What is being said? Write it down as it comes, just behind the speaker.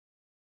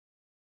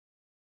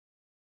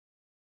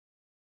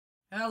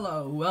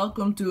Hello,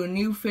 welcome to a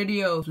new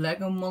video of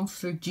LEGO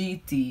Monster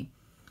GT.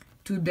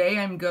 Today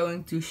I'm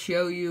going to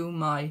show you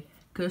my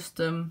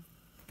custom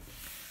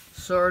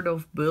sort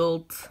of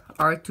built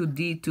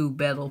R2D2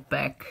 battle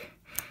pack.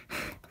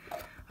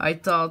 I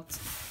thought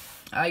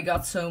I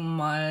got so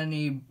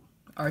many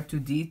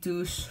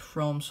R2D2s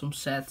from some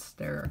sets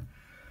there.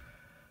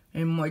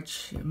 In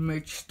much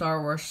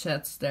Star Wars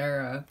sets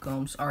there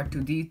comes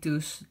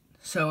R2D2s,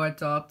 so I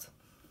thought,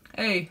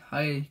 hey,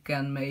 I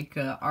can make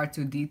a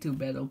R2D2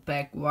 battle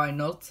pack, why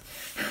not?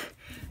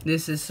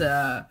 This is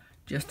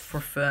just for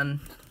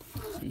fun.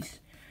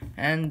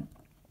 And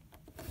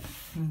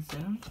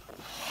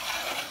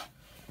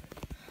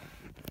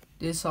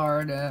these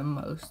are the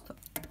most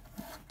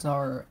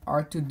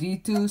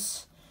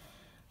R2D2s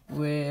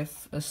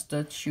with a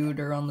stud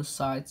shooter on the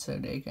side so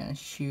they can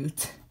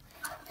shoot.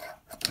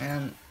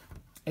 And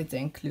it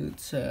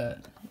includes,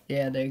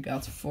 yeah, they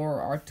got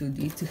 4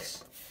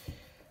 R2D2s.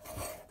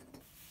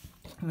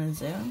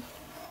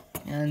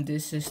 And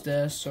this is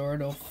the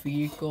sort of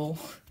vehicle.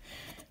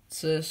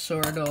 It's a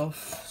sort of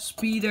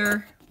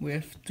speeder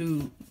with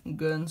 2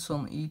 guns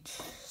on each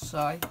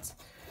side.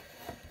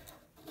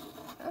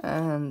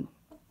 And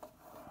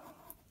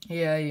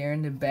yeah, here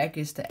in the back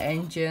is the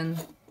engine.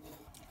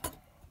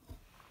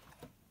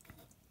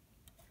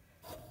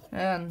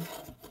 And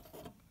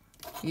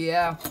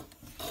yeah,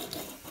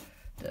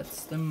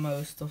 that's the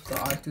most of the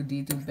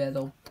R2D2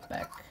 battle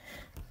pack.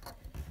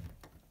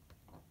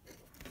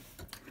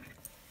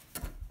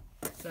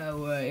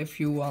 So if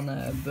you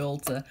wanna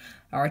build a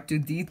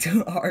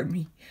R2D2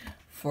 army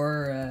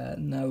for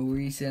no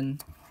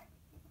reason,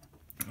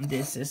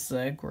 this is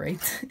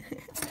great.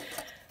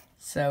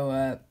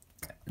 So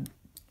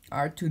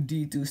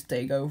R2D2s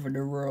take over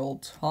the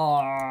world.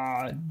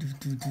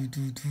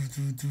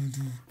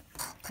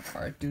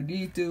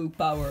 R2D2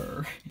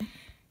 power.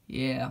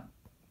 Yeah.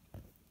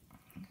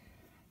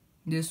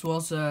 This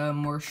was a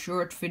more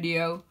short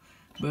video,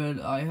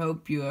 but I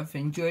hope you have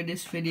enjoyed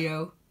this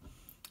video.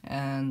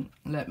 And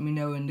let me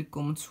know in the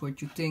comments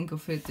what you think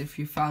of it. If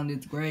you found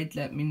it great,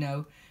 let me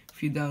know.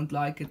 If you don't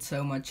like it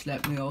so much,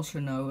 let me also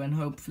know. And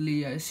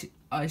hopefully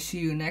I see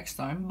you next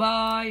time.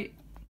 Bye!